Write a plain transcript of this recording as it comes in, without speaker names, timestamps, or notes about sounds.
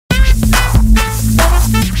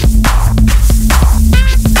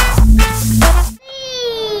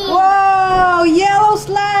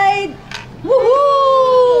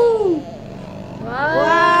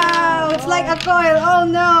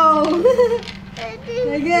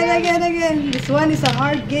Again. This one is a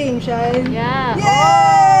hard game, Shine. Yeah.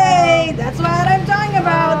 Yay! That's what I'm talking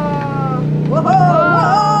about. Oh.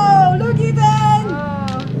 Whoa! Look, Ethan!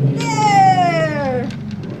 Oh. There!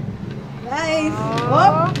 Nice. Oh.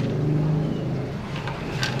 Whoop.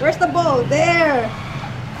 Where's the ball? There.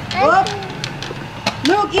 Whoop.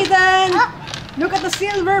 Look, Ethan! Look at the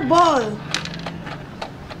silver ball.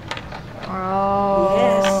 Oh.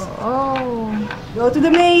 Yes. Oh. Go to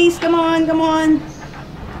the maze. Come on.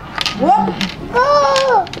 Whoop.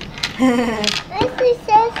 Go!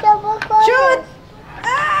 Shoot!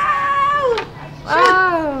 Ow!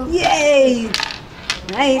 Wow. Yay!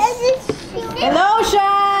 Nice. Hello,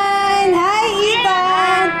 Shine! Hi,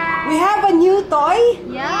 Ethan! We have a new toy?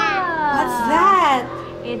 Yeah. What's that?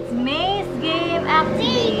 It's Maze Game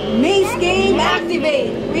Activate. Maze Game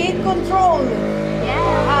Activate with control. Yeah.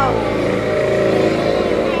 Wow.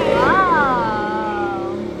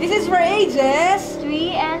 Wow. This is for ages 3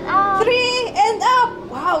 and up. 3 and up.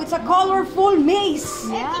 Wow, it's a colorful maze.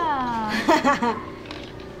 Yeah.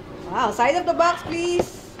 Wow, side of the box,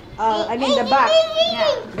 please. I mean the back.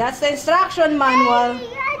 Yeah. That's the instruction manual.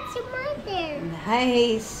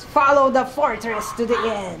 Nice. Follow the fortress to the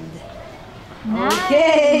end. Nice.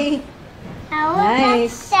 Okay.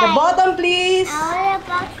 Nice. The bottom, please.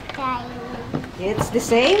 It's the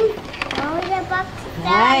same.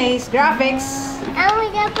 Nice graphics.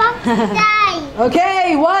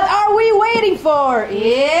 Okay, what are we waiting for?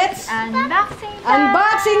 It's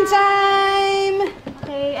unboxing time.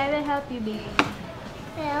 Okay, I will help you, baby.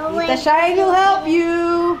 Tita Shine will help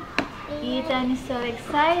you. Ethan is so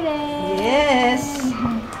excited. Yes,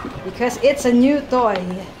 because it's a new toy.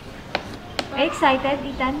 Are you excited,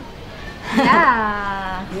 Ethan?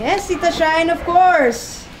 Yeah. Yes, Tita Shine, of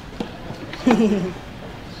course.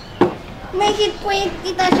 Make it quick,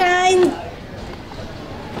 Tita Shine.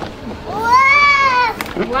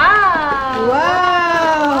 Wow.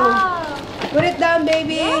 Wow. Put it down,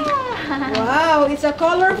 baby. Yeah. Wow, it's a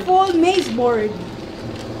colorful maze board.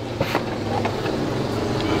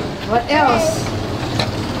 What else?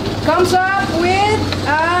 Comes up with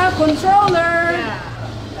a controller. Yeah.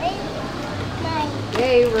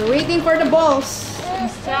 Okay, we're waiting for the balls.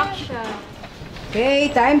 Instruction. Okay,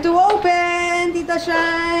 time to open, Tita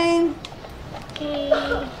Shine. Okay.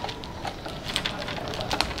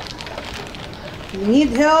 You need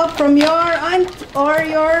help from your aunt or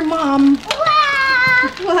your mom.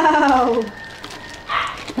 Wow.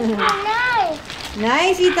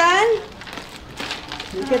 Nice, Ethan.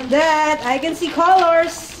 Look at that. I can see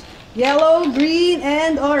colors. Yellow, green,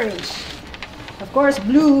 and orange. Of course,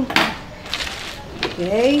 blue.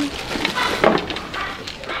 Okay.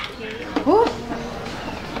 Oh.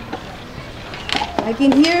 I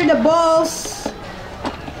can hear the balls.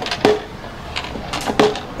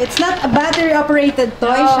 It's not a battery-operated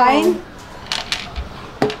toy, No. Shine.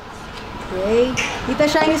 Okay. Tita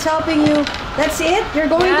Shine is helping you. That's it? You're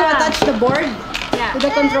going to Yeah. attach the board Yeah. to the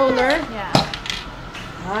controller? Yeah.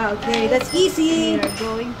 Ah, okay. That's easy. We are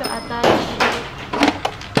going to attach.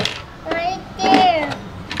 Right there.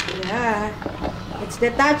 Yeah. It's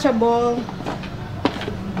detachable.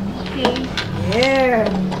 Okay. There.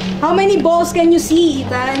 How many balls can you see,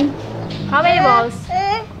 Ethan? How many balls?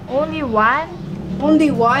 Only one?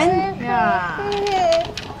 Only one? Yeah.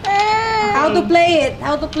 How to play it?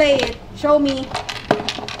 How to play it? Show me.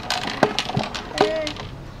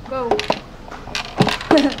 Go.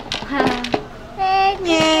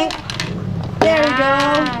 Yeah. There we go.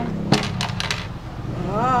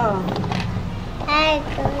 Oh.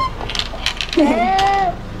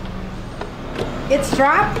 It's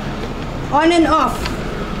strapped on and off.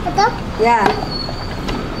 Yeah.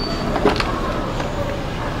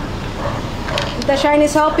 Tita Shine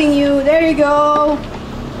is helping you. There you go.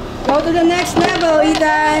 Go to the next level,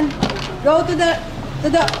 Ethan. Go to the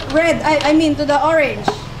red. I mean to the orange.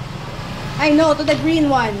 I know, to the green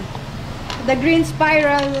one. To the green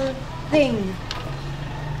spiral thing.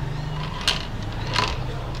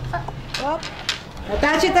 Up.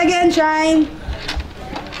 Attach it again, Shine.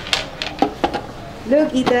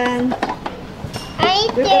 Look, Ethan.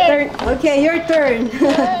 Look at turn. Okay, your turn.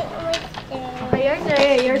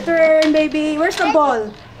 Okay, your turn, baby. Where's the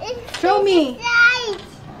ball? Show me.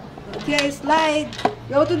 Okay, slide.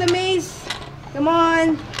 Go to the maze. Come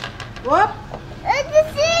on. Whoop.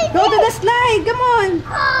 Go to the slide. Come on.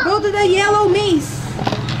 Go to the yellow maze.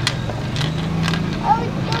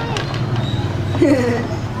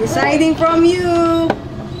 Deciding from you.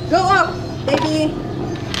 Go up, baby.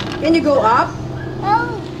 Can you go up?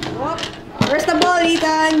 Whoop. Where's the ball,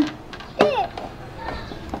 Ethan?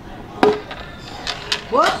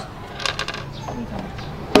 What?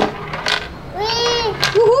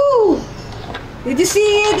 Did you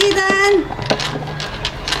see it, Ethan?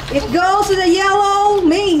 It goes to the yellow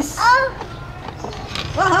maze.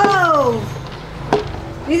 Whoa!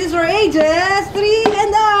 This is for ages 3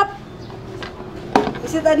 and up.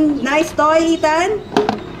 Is it a nice toy, Ethan?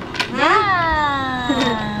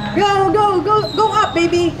 Yeah. Go up,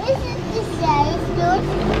 baby. This is the size, dude.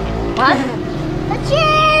 What? A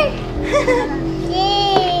chair.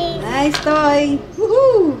 Yay. Nice toy.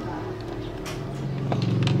 Woohoo!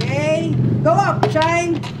 Okay, go up,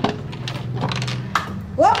 Shine.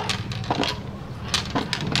 Whoop!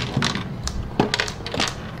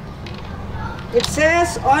 It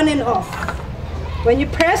says on and off. When you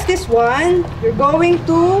press this one, you're going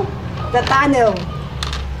to the tunnel.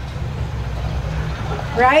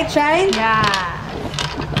 Right, Shine? Yeah.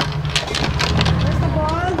 Where's the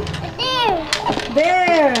ball? There.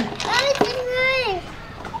 There. Oh, it's mine.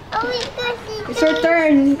 Oh, we got it. It's your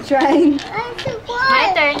turn, Shine. I'm so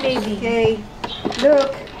My turn, baby. Okay.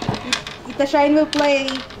 Look. Ita Shine will play.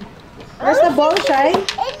 Where's the ball, Shine?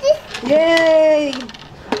 Yay!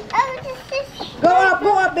 Go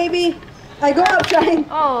up, baby. Go up, Shine.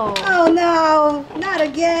 Oh. Oh no, not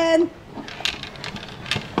again.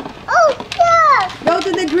 Oh, yeah. Go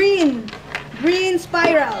to the green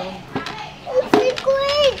spiral. It's the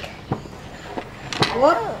green.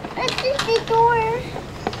 Whoop. It's the door.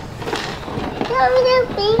 Tell me the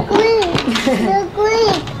big green. The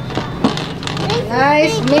green.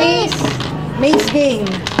 Nice maze game.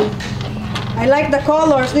 I like the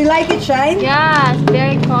colors. Do you like it, Shine? Yeah, it's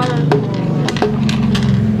very colorful.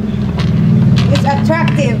 It's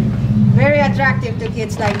attractive. Very attractive to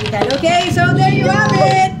kids like Ethan. Okay, so there you have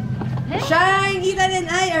it. Shine, Ethan, and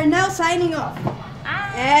I are now signing off.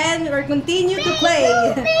 And we'll continue to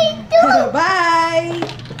play. Me too. Bye.